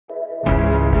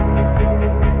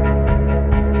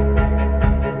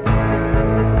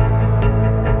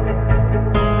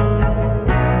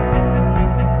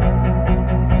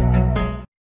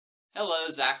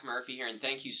Zach Murphy here, and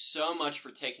thank you so much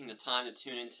for taking the time to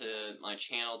tune into my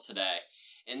channel today.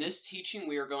 In this teaching,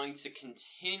 we are going to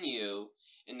continue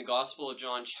in the Gospel of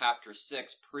John chapter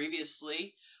 6.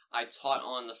 Previously, I taught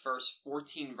on the first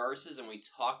 14 verses, and we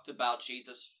talked about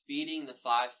Jesus feeding the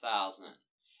 5,000.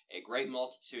 A great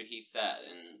multitude he fed,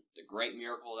 and the great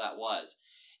miracle that was.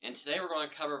 And today we're going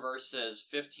to cover verses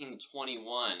 15 to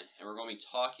 21, and we're going to be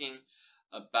talking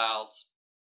about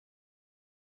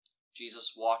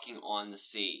Jesus walking on the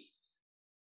sea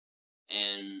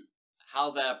and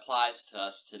how that applies to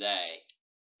us today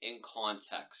in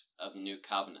context of the New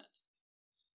Covenant.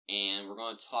 And we're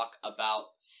going to talk about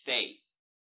faith,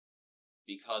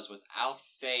 because without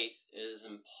faith it is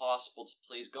impossible to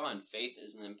please God. And faith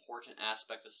is an important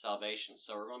aspect of salvation.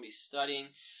 So we're going to be studying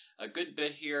a good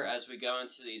bit here as we go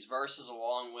into these verses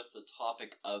along with the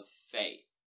topic of faith.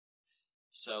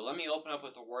 So let me open up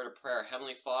with a word of prayer.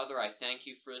 Heavenly Father, I thank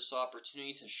you for this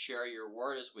opportunity to share your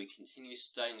word as we continue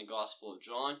studying the Gospel of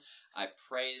John. I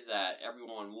pray that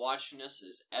everyone watching this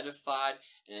is edified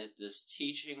and that this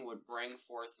teaching would bring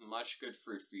forth much good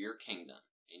fruit for your kingdom.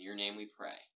 In your name we pray.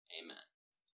 Amen.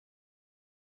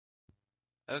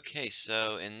 Okay,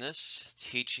 so in this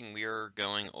teaching we are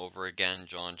going over again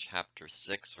John chapter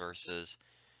 6 verses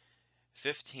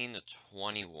 15 to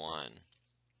 21.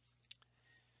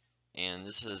 And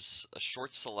this is a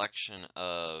short selection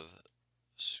of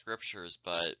scriptures,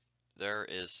 but there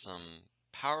is some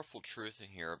powerful truth in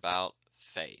here about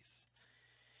faith.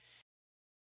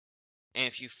 And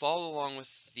if you follow along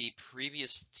with the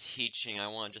previous teaching, I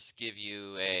want to just give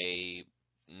you a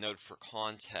note for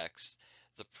context.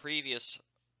 The previous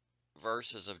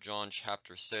verses of John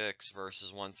chapter 6,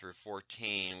 verses 1 through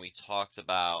 14, we talked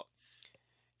about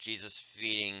Jesus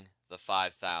feeding the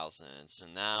 5,000. So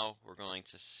now we're going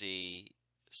to see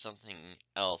something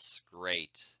else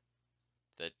great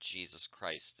that Jesus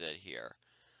Christ did here.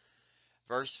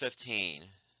 Verse 15,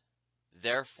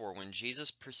 therefore, when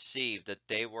Jesus perceived that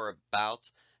they were about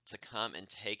to come and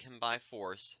take him by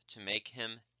force to make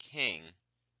him king,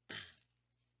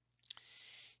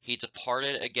 he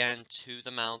departed again to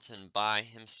the mountain by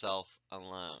himself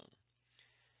alone.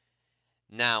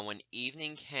 Now when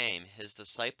evening came, his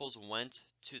disciples went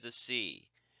to the sea,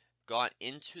 got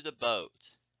into the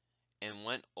boat, and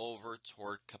went over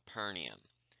toward Capernaum.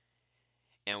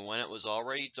 And when it was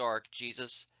already dark,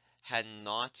 Jesus had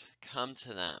not come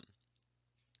to them.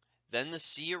 Then the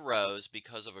sea arose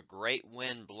because of a great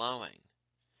wind blowing.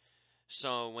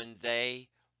 So when they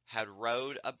had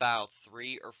rowed about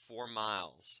 3 or 4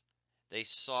 miles, they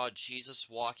saw Jesus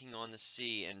walking on the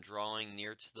sea and drawing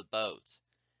near to the boat.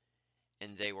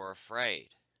 And they were afraid.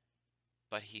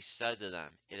 But he said to them,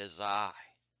 it is I,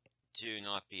 do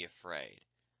not be afraid.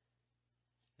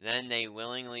 Then they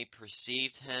willingly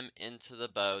perceived him into the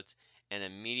boat, and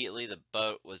immediately the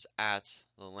boat was at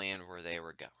the land where they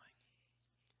were going.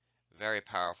 Very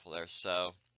powerful there.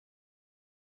 So,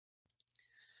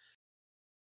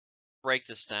 break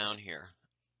this down here.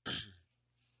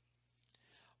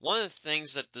 One of the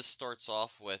things that this starts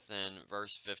off with in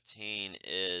verse 15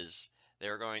 is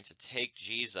they're going to take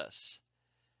Jesus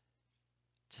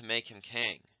to make him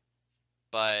king.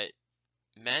 But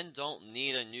men don't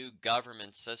need a new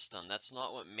government system. That's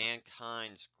not what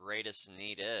mankind's greatest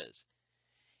need is.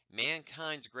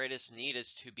 Mankind's greatest need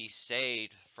is to be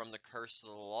saved from the curse of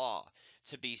the law,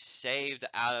 to be saved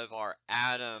out of our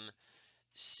Adam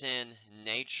sin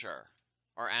nature,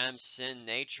 our Adam sin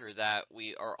nature that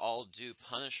we are all due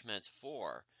punishment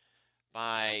for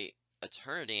by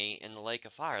eternity in the lake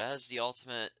of fire. That is the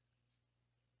ultimate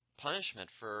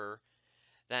punishment for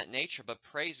that nature. But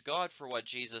praise God for what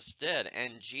Jesus did.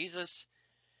 And Jesus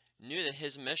knew that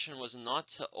his mission was not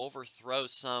to overthrow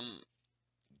some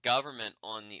government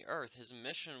on the earth. His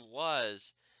mission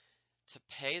was to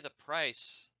pay the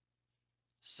price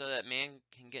so that man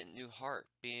can get a new heart,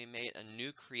 be made a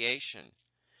new creation,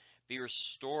 be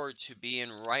restored to be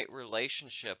in right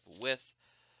relationship with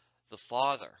the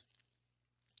Father.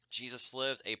 Jesus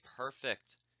lived a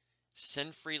perfect,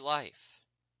 sin-free life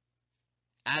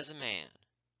as a man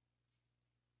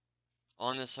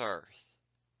on this earth.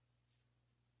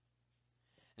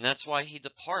 And that's why he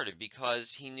departed,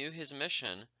 because he knew his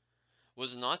mission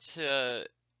was not to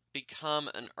become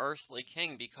an earthly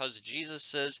king, because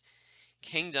Jesus'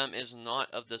 kingdom is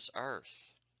not of this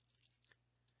earth.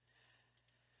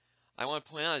 I want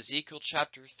to point out Ezekiel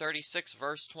chapter 36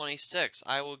 verse 26.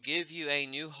 I will give you a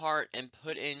new heart and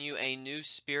put in you a new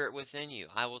spirit within you.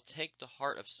 I will take the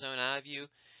heart of stone out of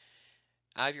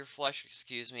your flesh,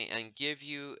 and give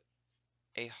you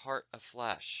a heart of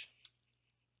flesh.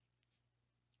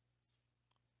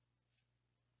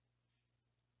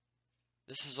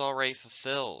 This is already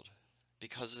fulfilled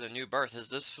because of the new birth. Is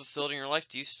this fulfilled in your life?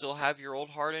 Do you still have your old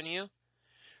heart in you?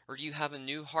 Or do you have a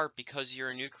new heart because you're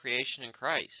a new creation in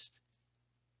Christ?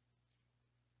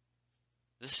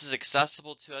 This is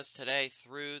accessible to us today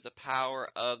through the power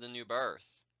of the new birth.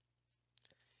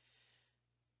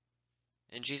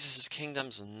 And Jesus'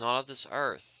 kingdom's not of this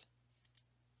earth.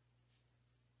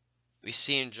 We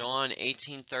see in John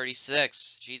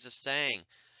 18:36, Jesus saying,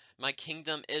 "My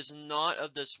kingdom is not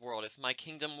of this world. If my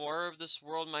kingdom were of this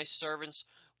world, my servants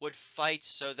would fight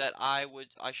so that I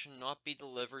should not be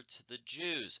delivered to the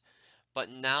Jews. But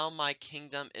now my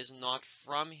kingdom is not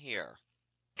from here."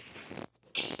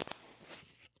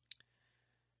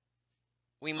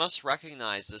 We must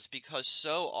recognize this because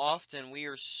so often we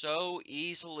are so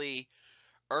easily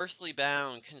earthly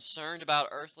bound, concerned about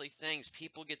earthly things.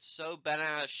 People get so bent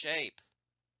out of shape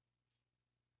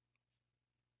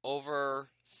over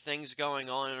things going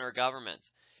on in our government,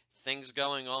 things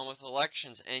going on with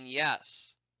elections. And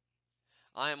yes,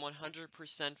 I am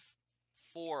 100%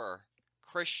 for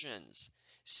Christians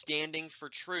standing for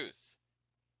truth,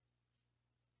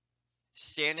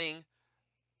 standing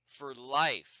for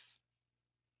life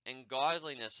and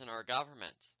godliness in our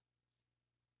government.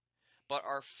 But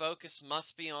our focus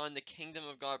must be on the kingdom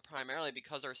of God primarily,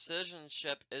 because our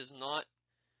citizenship is not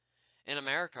in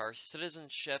America. Our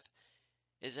citizenship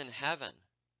is in heaven.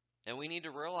 And we need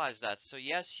to realize that. So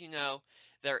yes,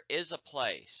 there is a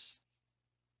place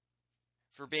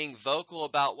for being vocal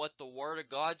about what the Word of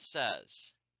God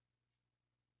says.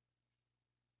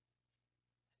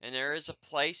 And there is a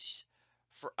place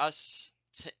for us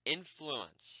to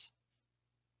influence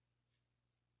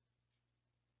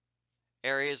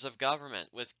areas of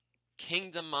government with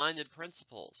kingdom-minded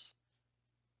principles.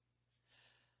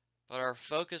 But our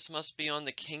focus must be on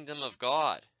the kingdom of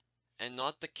God and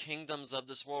not the kingdoms of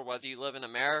this world. Whether you live in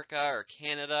America or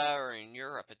Canada or in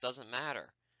Europe, it doesn't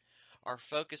matter. Our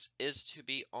focus is to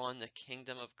be on the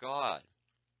kingdom of God.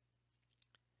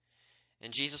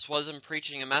 And Jesus wasn't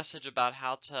preaching a message about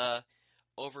how to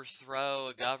overthrow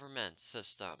a government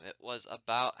system. It was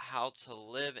about how to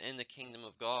live in the kingdom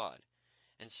of God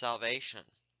and salvation.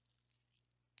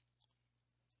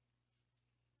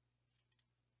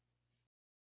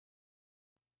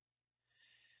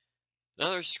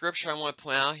 Another scripture I want to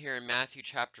point out here in Matthew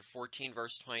chapter 14,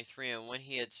 verse 23, "And when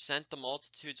he had sent the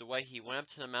multitudes away, he went up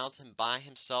to the mountain by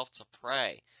himself to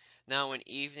pray. Now when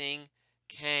evening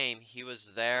came, he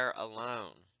was there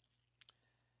alone."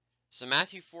 So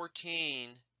Matthew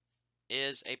 14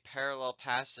 is a parallel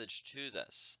passage to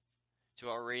this, to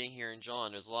our reading here in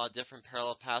John. There's a lot of different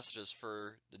parallel passages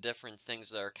for the different things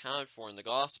that are accounted for in the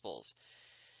Gospels.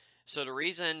 So the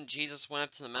reason Jesus went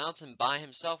up to the mountain by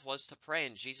himself was to pray,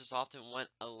 and Jesus often went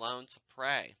alone to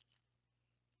pray.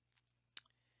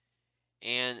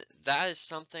 And that is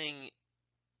something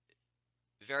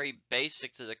very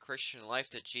basic to the Christian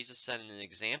life that Jesus set an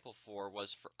example for,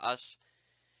 was for us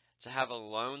to have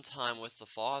alone time with the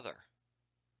Father.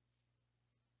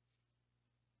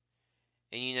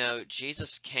 And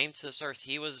Jesus came to this earth.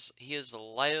 He is the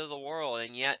light of the world,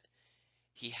 and yet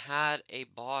he had a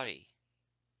body.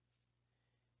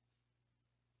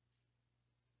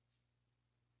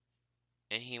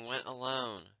 And he went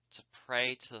alone to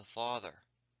pray to the Father.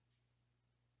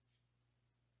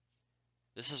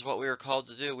 This is what we are called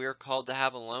to do. We are called to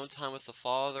have alone time with the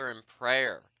Father in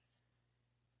prayer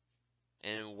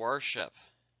and in worship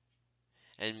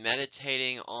and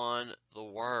meditating on the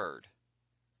Word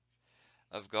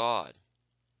of God.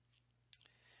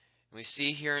 We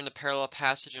see here in the parallel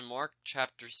passage in Mark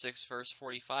chapter 6, verse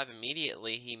 45,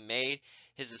 "Immediately he made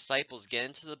his disciples get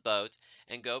into the boat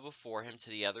and go before him to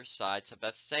the other side, to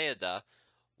Bethsaida,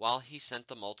 while he sent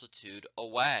the multitude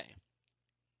away."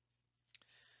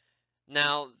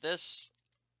 Now, this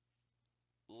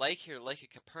lake here, Lake of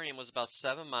Capernaum, was about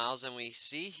 7 miles, and we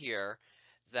see here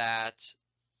that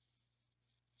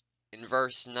in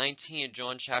verse 19 of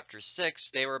John chapter 6,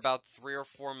 they were about 3 or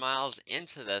 4 miles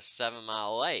into this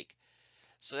 7-mile lake.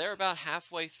 So they were about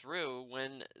halfway through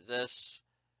when this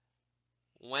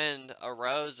wind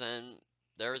arose, and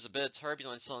there was a bit of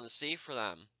turbulence on the sea for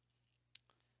them.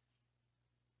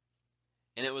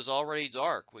 And it was already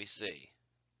dark, we see.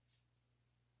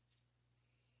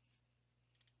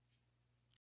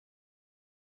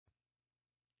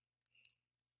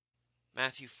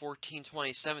 Matthew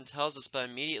 14:27 tells us, "But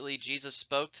immediately Jesus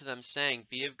spoke to them, saying,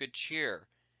 Be of good cheer.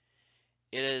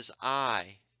 It is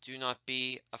I. Do not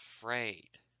be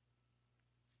afraid."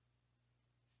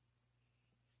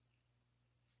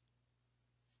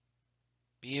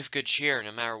 Be of good cheer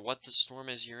no matter what the storm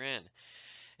is you're in.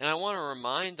 And I want to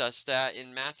remind us that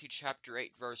in Matthew chapter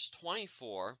 8, verse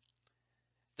 24,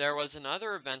 There was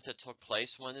another event that took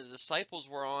place when the disciples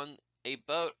were on a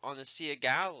boat on the Sea of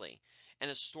Galilee, and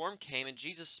a storm came, and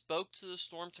Jesus spoke to the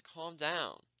storm to calm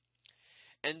down.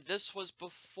 And this was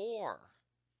before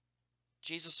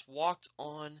Jesus walked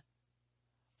on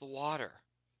the water,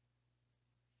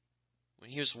 when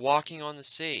he was walking on the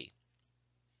sea.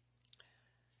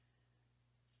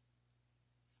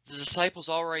 The disciples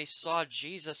already saw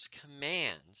Jesus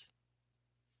command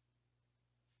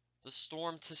the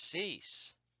storm to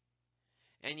cease.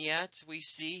 And yet we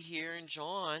see here in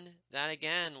John that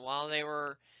again, while they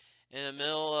were in the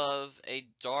middle of a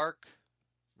dark,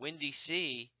 windy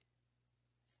sea,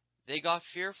 they got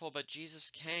fearful, but Jesus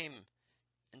came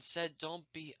and said,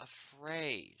 "Don't be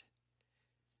afraid.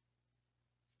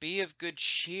 Be of good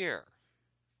cheer."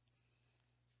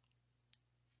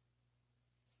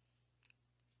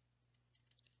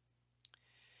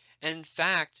 And in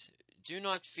fact, "do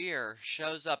not fear"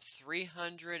 shows up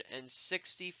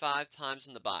 365 times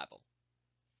in the Bible.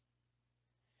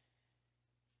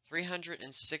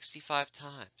 365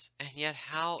 times. And yet,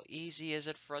 how easy is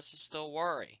it for us to still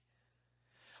worry?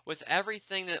 With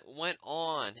everything that went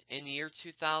on in the year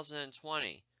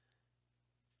 2020,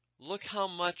 look how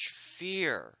much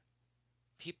fear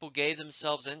people gave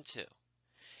themselves into.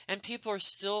 And people are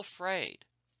still afraid.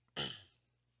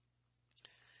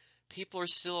 People are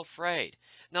still afraid.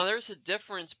 Now, there's a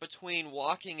difference between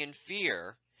walking in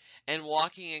fear and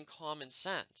walking in common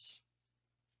sense.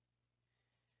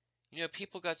 You know,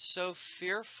 people got so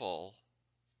fearful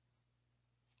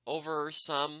over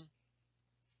some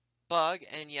bug,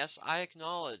 and yes, I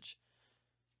acknowledge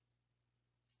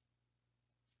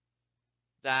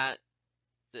that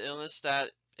the illness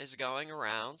that is going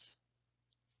around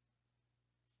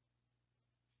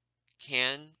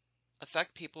can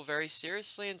affect people very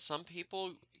seriously, and some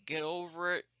people get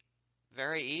over it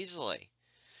very easily.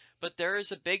 But there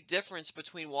is a big difference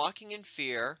between walking in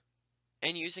fear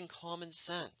and using common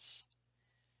sense.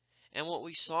 And what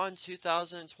we saw in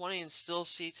 2020 and still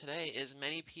see today is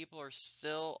many people are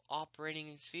still operating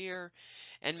in fear,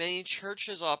 and many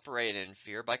churches operate in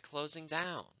fear by closing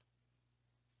down.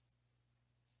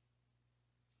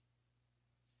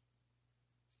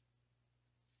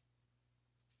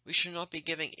 We should not be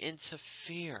giving into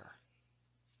fear.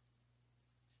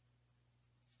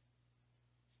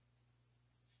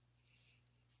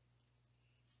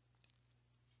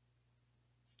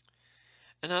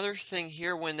 Another thing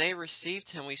here, when they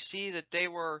received him, we see that they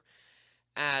were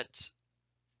at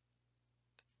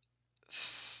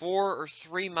 4 or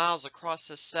 3 miles across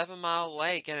a 7-mile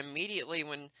lake, and immediately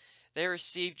when they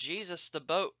received Jesus, the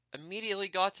boat immediately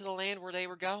got to the land where they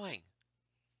were going.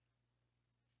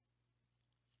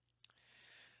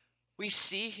 We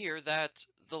see here that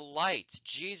the light,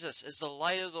 Jesus, is the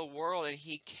light of the world, and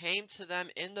he came to them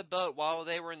in the boat while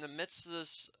they were in the midst of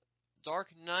this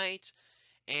dark night,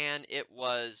 and it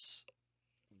was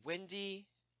windy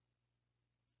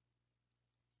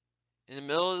in the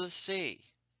middle of the sea.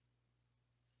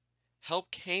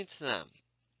 Help came to them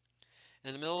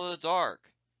in the middle of the dark,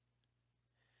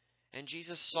 and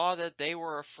Jesus saw that they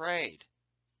were afraid.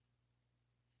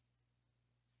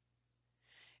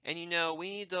 And you know,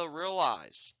 we need to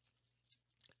realize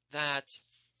that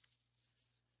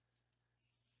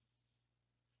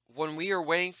when we are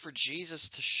waiting for Jesus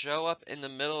to show up in the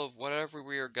middle of whatever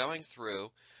we are going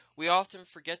through, we often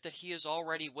forget that he is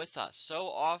already with us. So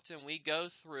often we go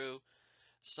through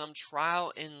some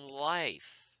trial in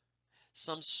life,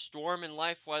 some storm in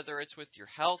life, whether it's with your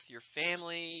health, your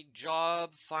family,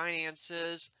 job,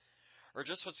 finances, or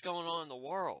just what's going on in the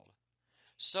world.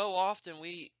 So often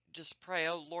we just pray,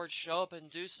 "Oh Lord, show up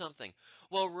and do something."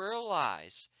 Well,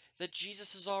 realize that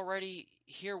Jesus is already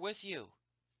here with you.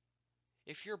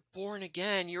 If you're born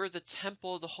again, you're the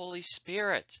temple of the Holy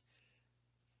Spirit.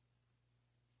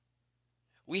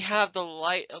 We have the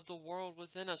light of the world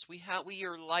within us. We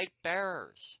are light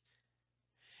bearers.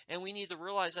 And we need to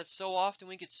realize that so often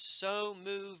we get so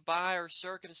moved by our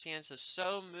circumstances,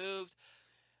 so moved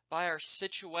by our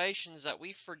situations, that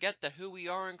we forget that who we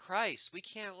are in Christ. We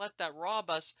can't let that rob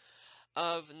us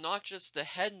of not just the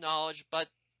head knowledge, but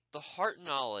the heart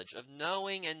knowledge of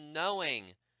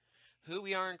knowing who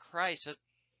we are in Christ,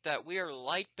 that we are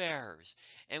light bearers,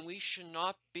 and we should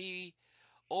not be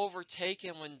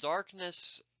overtaken when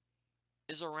darkness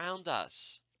is around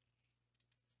us.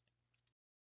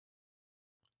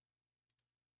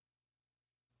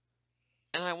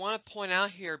 And I want to point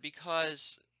out here,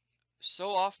 because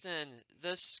so often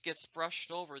this gets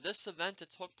brushed over, this event that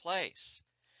took place,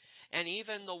 and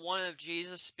even the one of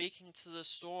Jesus speaking to the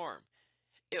storm,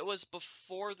 it was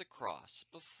before the cross,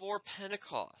 before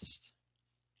Pentecost.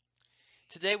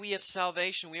 Today we have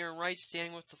salvation. We are in right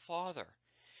standing with the Father.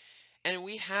 And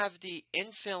we have the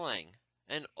infilling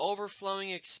and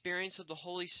overflowing experience of the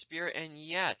Holy Spirit, and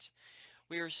yet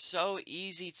we are so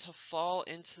easy to fall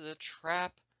into the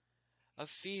trap of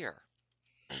fear.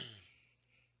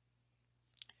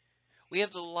 We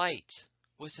have the light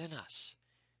within us.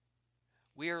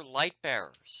 We are light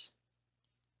bearers.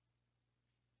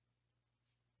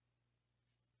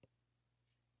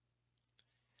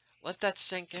 Let that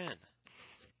sink in.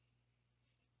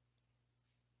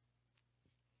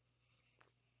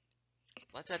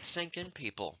 Let that sink in,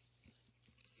 people.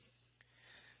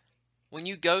 When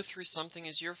you go through something,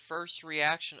 is your first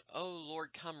reaction, "Oh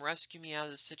Lord, come rescue me out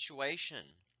of this situation"?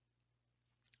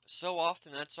 So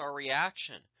often that's our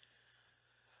reaction.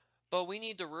 But we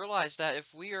need to realize that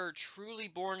if we are truly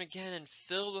born again and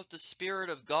filled with the Spirit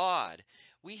of God,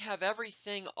 we have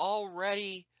everything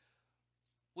already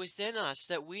within us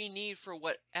that we need for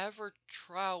whatever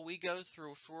trial we go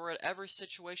through, for whatever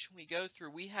situation we go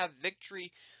through. We have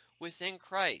victory within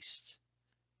Christ.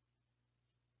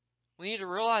 We need to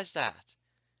realize that.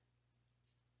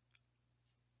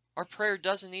 Our prayer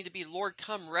doesn't need to be, "Lord,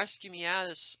 come rescue me out of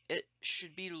this." It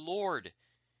should be, "Lord,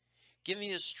 give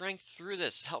me the strength through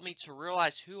this. Help me to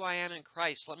realize who I am in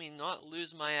Christ. Let me not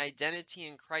lose my identity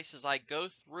in Christ as I go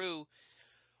through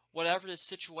whatever the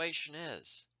situation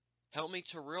is. Help me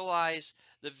to realize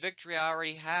the victory I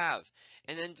already have,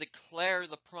 and then declare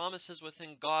the promises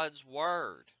within God's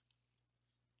Word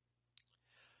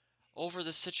over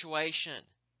the situation.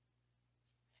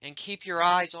 And keep your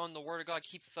eyes on the Word of God.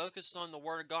 Keep focused on the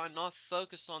Word of God, not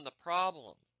focus on the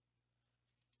problem.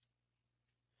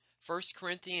 1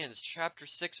 Corinthians chapter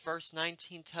 6 verse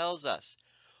 19 tells us,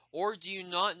 "Or do you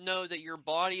not know that your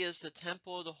body is the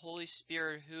temple of the Holy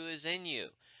Spirit who is in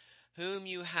you, whom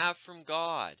you have from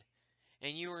God,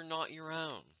 and you are not your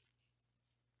own?"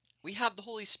 We have the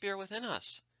Holy Spirit within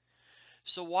us.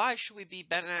 So why should we be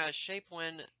bent out of shape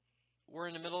when we're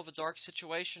in the middle of a dark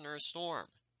situation or a storm?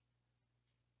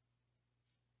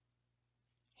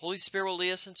 Holy Spirit will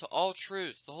lead us into all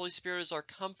truth. The Holy Spirit is our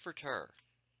comforter.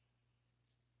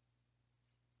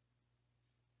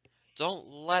 Don't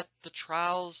let the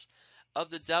trials of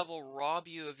the devil rob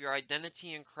you of your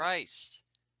identity in Christ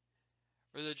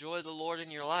or the joy of the Lord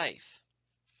in your life.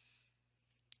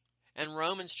 And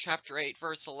Romans chapter 8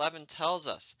 verse 11 tells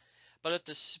us, "But if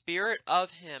the Spirit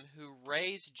of him who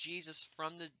raised Jesus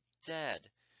from the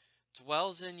dead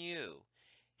dwells in you,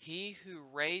 he who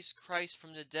raised Christ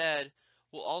from the dead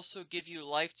will also give you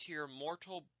life to your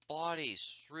mortal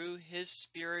bodies through his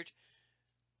Spirit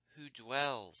who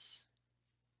dwells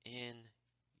in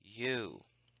you."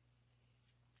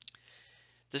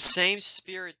 The same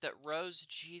Spirit that rose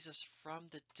Jesus from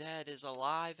the dead is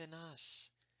alive in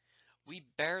us. We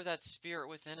bear that Spirit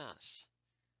within us.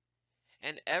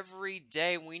 And every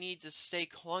day we need to stay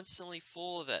constantly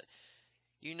full of it.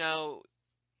 You know,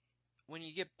 when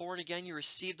you get born again, you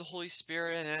receive the Holy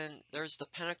Spirit, and then there's the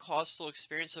Pentecostal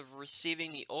experience of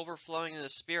receiving the overflowing of the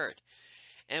Spirit.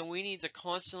 And we need to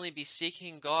constantly be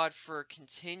seeking God for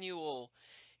continual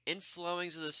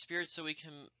inflowings of the Spirit so we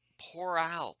can pour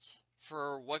out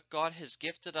for what God has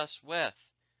gifted us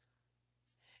with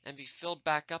and be filled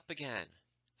back up again.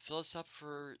 Fill us up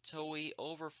till we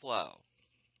overflow.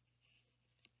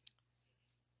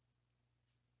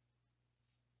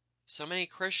 So many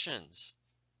Christians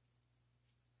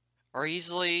are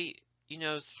easily,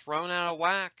 thrown out of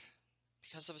whack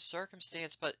because of a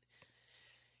circumstance, but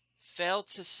fail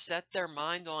to set their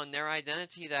mind on their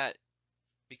identity that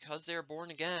because they are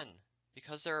born again,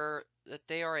 because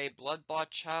they are a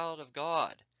blood-bought child of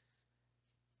God,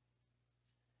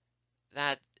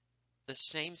 that the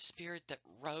same Spirit that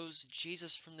rose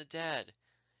Jesus from the dead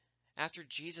after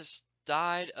Jesus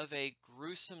died of a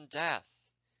gruesome death,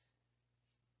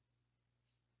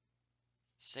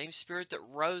 same Spirit that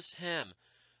rose him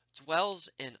dwells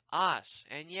in us,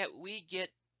 and yet we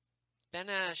get bent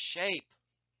out of shape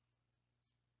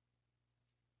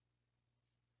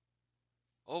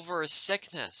over a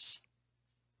sickness,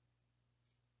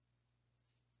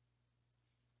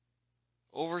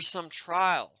 over some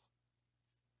trial.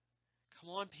 Come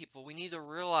on, people, we need to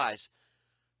realize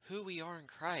who we are in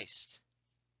Christ.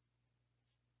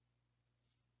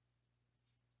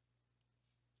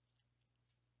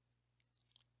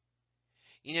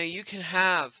 You can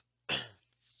have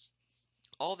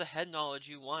all the head knowledge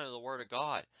you want of the Word of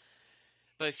God,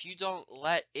 but if you don't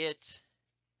let it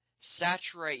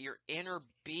saturate your inner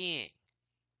being,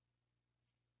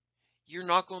 you're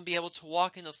not going to be able to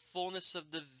walk in the fullness of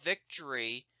the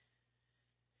victory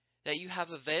that you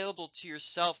have available to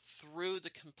yourself through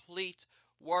the complete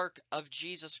work of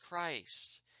Jesus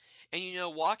Christ. And you know,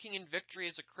 walking in victory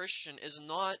as a Christian is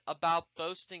not about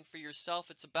boasting for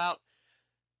yourself. It's about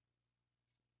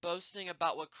boasting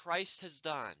about what Christ has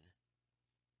done.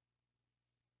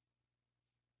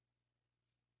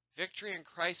 Victory in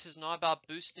Christ is not about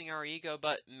boosting our ego,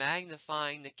 but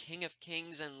magnifying the King of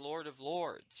Kings and Lord of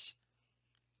Lords.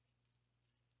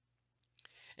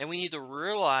 And we need to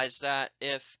realize that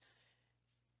if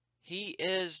He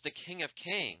is the King of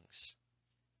Kings,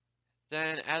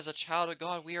 then as a child of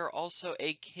God, we are also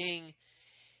a king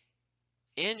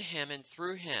in Him and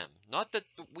through Him. Not that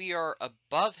we are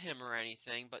above Him or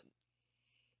anything, but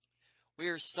we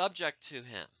are subject to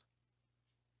Him.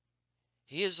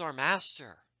 He is our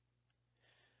master.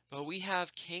 But we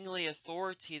have kingly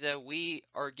authority that we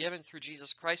are given through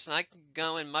Jesus Christ, and I can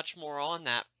go in much more on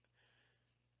that.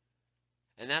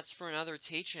 And that's for another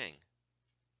teaching.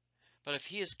 But if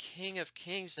He is King of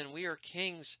Kings, then we are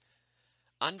kings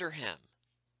under Him.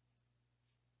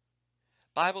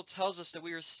 The Bible tells us that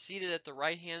we are seated at the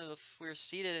right hand of we are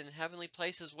seated in heavenly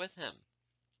places with Him.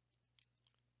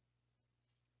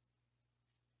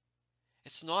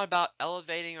 It's not about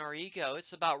elevating our ego.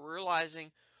 It's about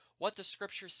realizing what the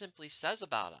Scripture simply says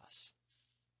about us.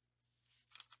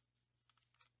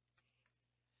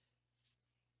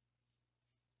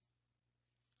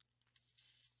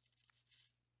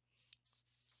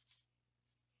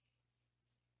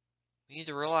 We need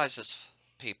to realize this,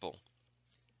 people.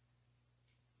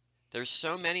 There's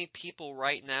so many people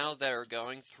right now that are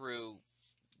going through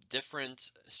different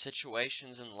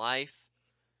situations in life.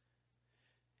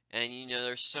 And you know,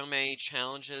 there's so many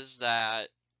challenges that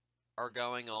are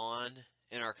going on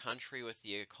in our country with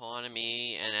the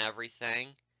economy and everything.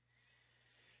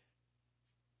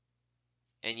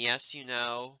 And yes, you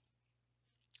know,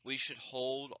 we should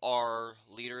hold our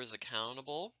leaders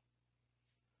accountable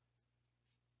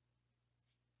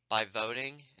by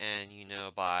voting and, you know,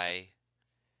 by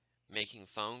making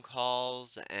phone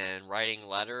calls and writing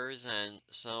letters and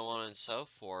so on and so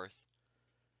forth.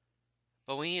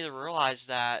 But we need to realize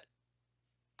that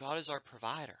God is our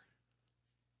provider.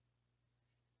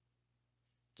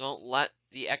 Don't let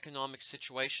the economic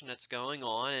situation that's going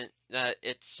on and that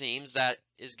it seems that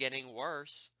is getting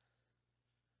worse,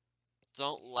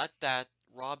 don't let that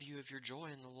rob you of your joy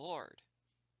in the Lord.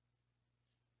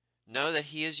 Know that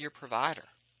He is your provider.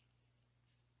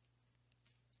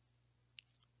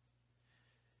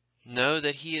 Know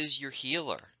that He is your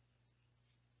healer.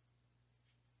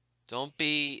 Don't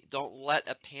let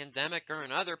a pandemic or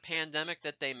another pandemic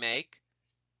that they make,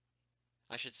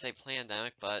 I should say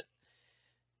pandemic, but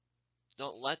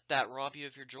don't let that rob you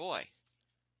of your joy.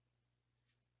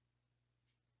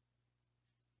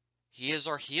 He is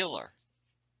our healer.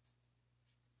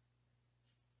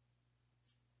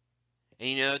 And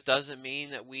you know, it doesn't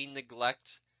mean that we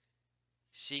neglect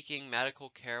seeking medical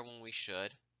care when we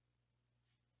should.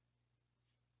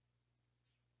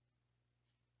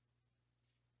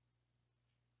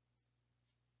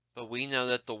 But we know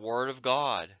that the Word of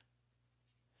God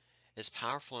is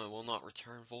powerful and will not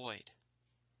return void.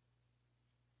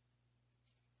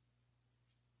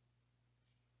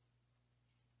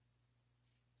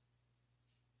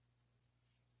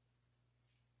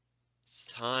 It's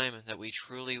time that we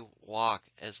truly walk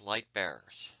as light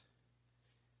bearers.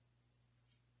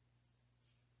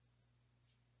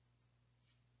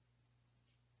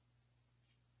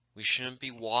 We shouldn't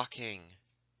be walking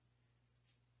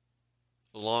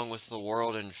along with the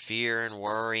world in fear and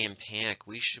worry and panic.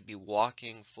 We should be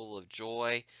walking full of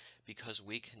joy because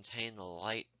we contain the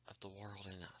light of the world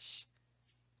in us.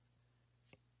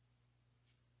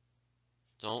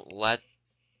 Don't let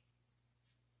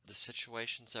the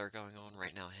situations that are going on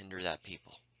right now hinder that,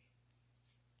 people.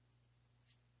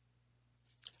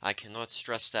 I cannot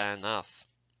stress that enough.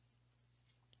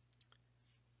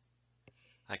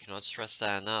 I cannot stress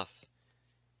that enough.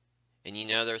 And you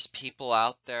know, there's people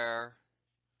out there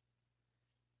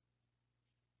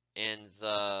in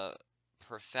the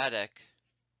prophetic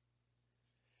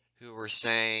who were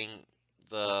saying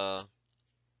the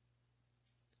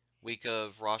week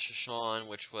of Rosh Hashanah,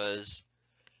 which was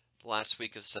the last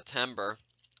week of September,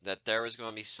 that there was going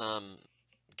to be some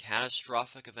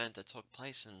catastrophic event that took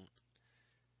place, and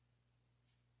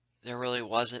there really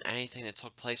wasn't anything that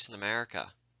took place in America.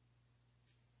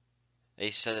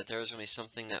 They said that there was going to be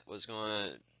something that was going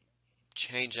to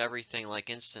change everything like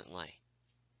instantly.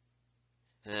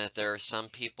 And that there are some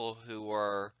people who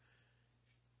were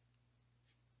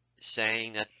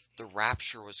saying that the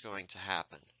rapture was going to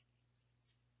happen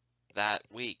that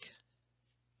week.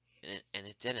 And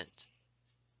it didn't.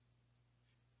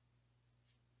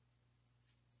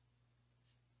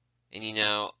 And you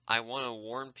know, I want to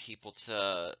warn people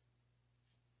to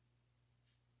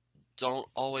don't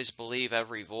always believe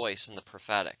every voice in the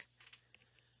prophetic.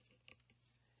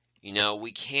 You know,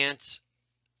 we can't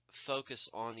focus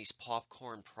on these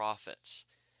popcorn prophets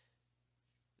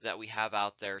that we have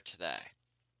out there today.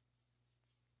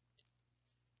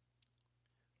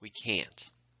 We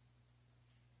can't.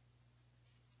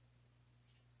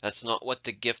 That's not what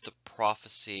the gift of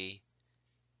prophecy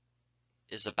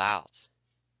is about.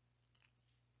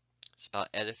 It's about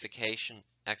edification,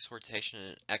 exhortation,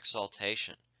 and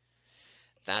exaltation.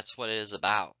 That's what it is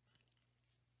about.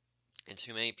 And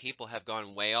too many people have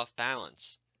gone way off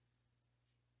balance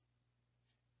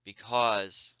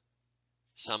because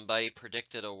somebody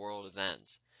predicted a world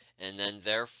event. And then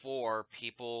therefore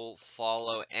people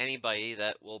follow anybody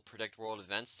that will predict world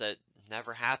events that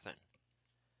never happen.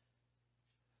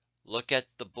 Look at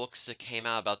the books that came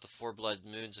out about the four blood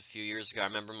moons a few years ago. I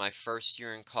remember my first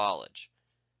year in college.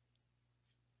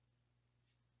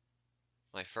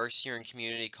 My first year in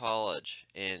community college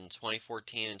in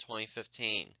 2014 and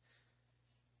 2015.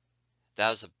 That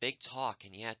was a big talk,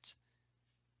 and yet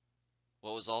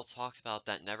what was all talked about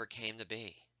that never came to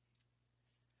be.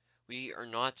 We are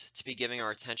not to be giving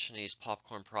our attention to these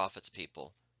popcorn prophets,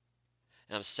 people.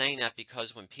 And I'm saying that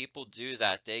because when people do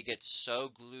that, they get so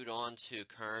glued on to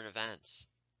current events.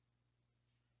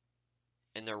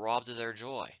 And they're robbed of their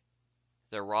joy.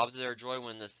 They're robbed of their joy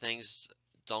when the things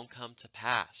don't come to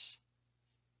pass.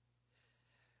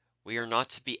 We are not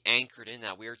to be anchored in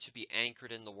that. We are to be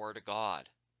anchored in the Word of God.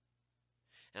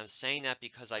 And I'm saying that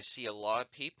because I see a lot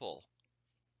of people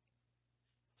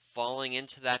falling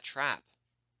into that trap.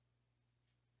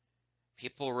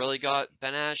 People really got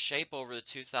bent out of shape over the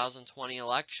 2020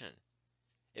 election.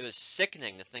 It was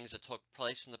sickening, the things that took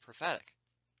place in the prophetic.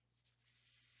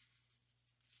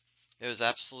 It was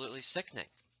absolutely sickening.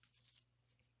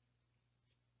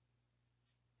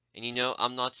 And you know,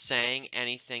 I'm not saying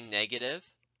anything negative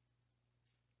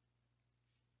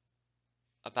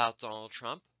about Donald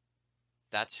Trump.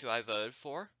 That's who I voted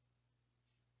for.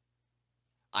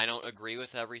 I don't agree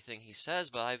with everything he says,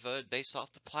 but I voted based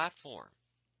off the platform.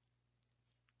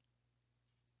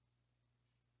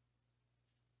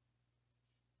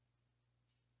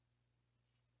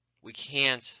 We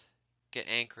can't get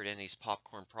anchored in these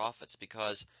popcorn prophets,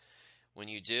 because when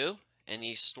you do, and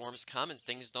these storms come and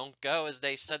things don't go as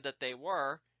they said that they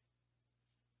were,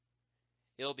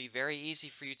 it'll be very easy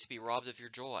for you to be robbed of your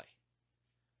joy.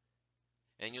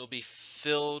 And you'll be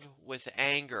filled with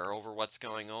anger over what's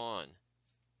going on,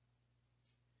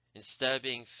 instead of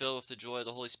being filled with the joy of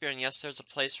the Holy Spirit. And yes, there's a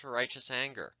place for righteous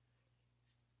anger.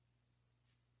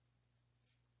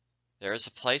 There is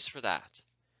a place for that.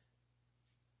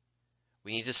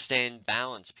 We need to stay in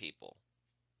balance, people.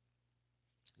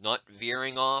 Not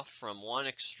veering off from one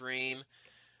extreme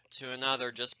to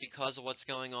another just because of what's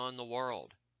going on in the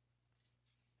world.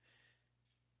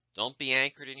 Don't be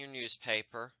anchored in your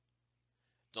newspaper.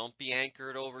 Don't be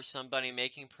anchored over somebody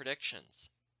making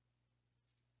predictions.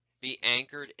 Be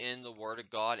anchored in the Word of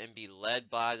God and be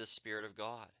led by the Spirit of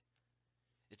God.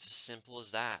 It's as simple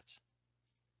as that.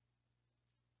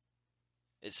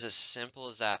 It's as simple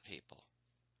as that, people.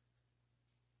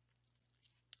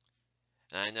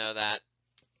 And I know that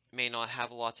may not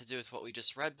have a lot to do with what we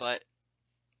just read, but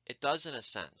it does in a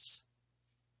sense.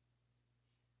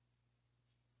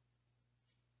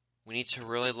 We need to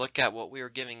really look at what we are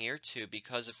giving ear to,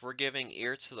 because if we're giving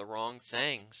ear to the wrong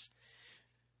things,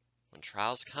 when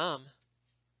trials come,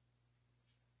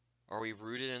 are we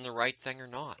rooted in the right thing or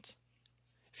not?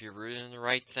 If you're rooted in the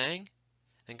right thing,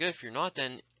 then good. If you're not,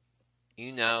 then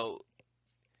you know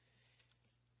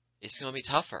it's going to be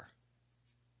tougher.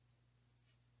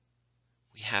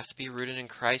 We have to be rooted in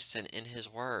Christ and in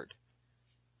His Word,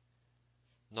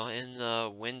 not in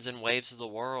the winds and waves of the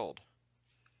world.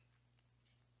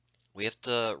 We have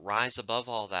to rise above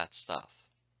all that stuff.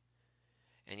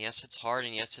 And yes, it's hard,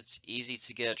 and yes, it's easy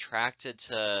to get attracted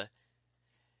to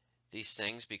these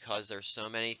things because there's so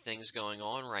many things going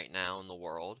on right now in the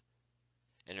world,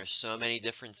 and there's so many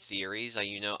different theories.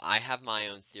 You know, I have my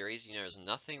own theories. You know, there's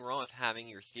nothing wrong with having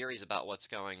your theories about what's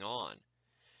going on.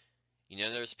 You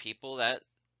know, there's people that,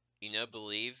 you know,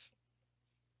 believe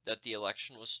that the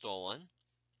election was stolen,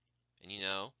 and you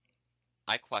know,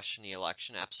 I question the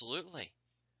election, absolutely.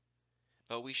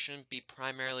 But we shouldn't be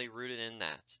primarily rooted in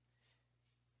that.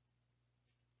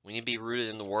 We need to be rooted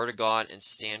in the Word of God and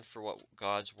stand for what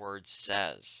God's Word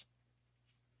says.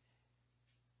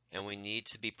 And we need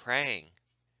to be praying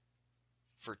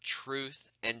for truth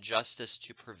and justice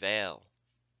to prevail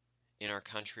in our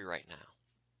country right now.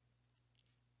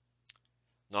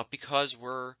 Not because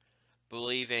we're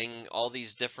believing all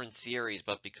these different theories,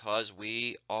 but because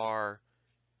we are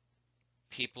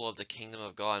people of the kingdom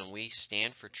of God, and we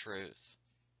stand for truth.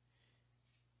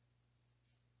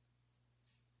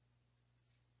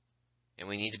 And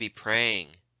we need to be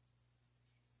praying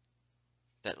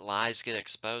that lies get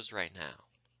exposed right now.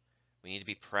 We need to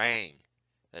be praying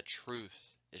that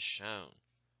truth is shown.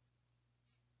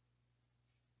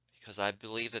 Because I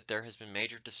believe that there has been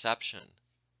major deception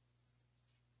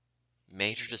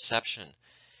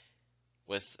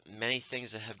with many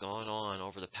things that have gone on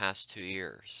over the past 2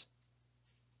 years.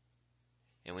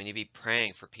 And we need to be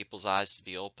praying for people's eyes to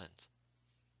be opened.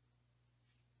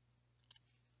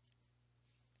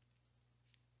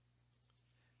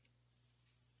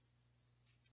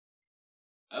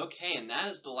 Okay, and that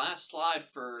is the last slide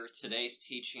for today's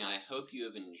teaching. I hope you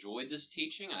have enjoyed this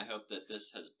teaching. I hope that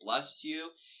this has blessed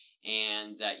you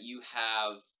and that you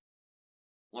have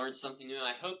learned something new.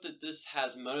 I hope that this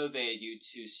has motivated you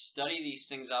to study these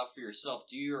things out for yourself.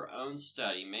 Do your own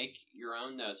study. Make your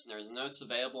own notes. And there's notes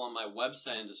available on my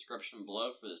website in the description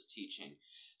below for this teaching.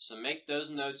 So make those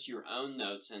notes your own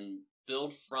notes and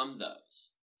build from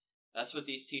those. That's what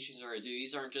these teachings are to do.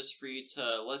 These aren't just for you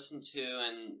to listen to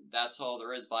and that's all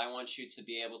there is, but I want you to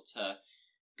be able to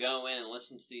go in and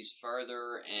listen to these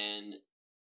further and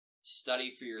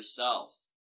study for yourself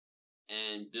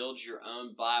and build your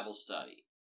own Bible study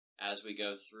as we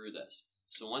go through this.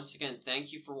 So once again,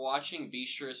 thank you for watching. Be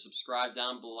sure to subscribe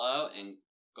down below, and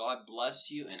God bless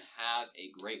you and have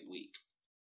a great week.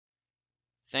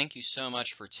 Thank you so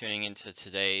much for tuning into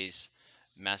today's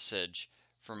message.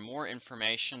 For more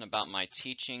information about my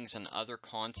teachings and other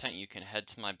content, you can head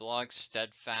to my blog,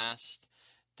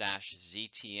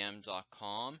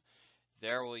 steadfast-ztm.com.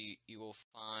 There you will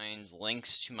find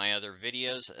links to my other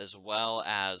videos as well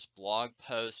as blog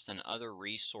posts and other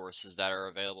resources that are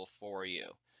available for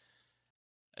you.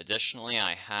 Additionally,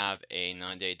 I have a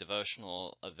 9-day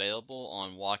devotional available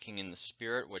on walking in the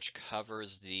Spirit, which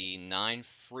covers the 9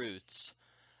 fruits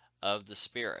of the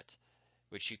Spirit,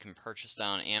 which you can purchase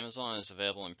down on Amazon. It is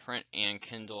available in print and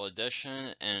Kindle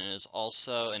edition, and it is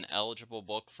also an eligible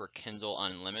book for Kindle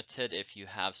Unlimited if you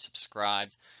have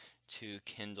subscribed to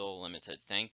Kindle Limited.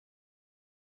 Thank